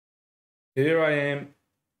Here I am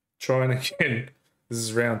trying again. This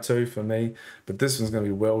is round two for me, but this one's going to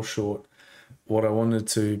be well short. What I wanted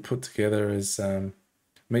to put together is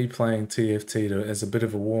me playing TFT as a bit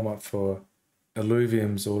of a warm up for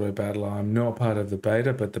Illuvium's auto battle. I'm not part of the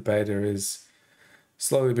beta, but the beta is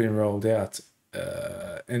slowly being rolled out.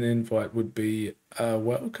 An invite would be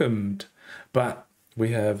welcomed, but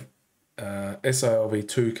we have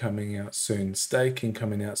SILV2 coming out soon, staking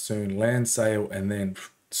coming out soon, land sale, and then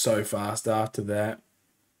so fast after that,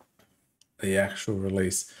 the actual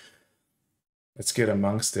release. Let's get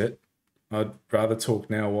amongst it. I'd rather talk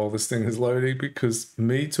now while this thing is loading, because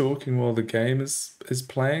me talking while the game is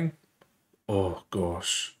playing, oh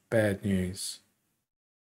gosh, bad news.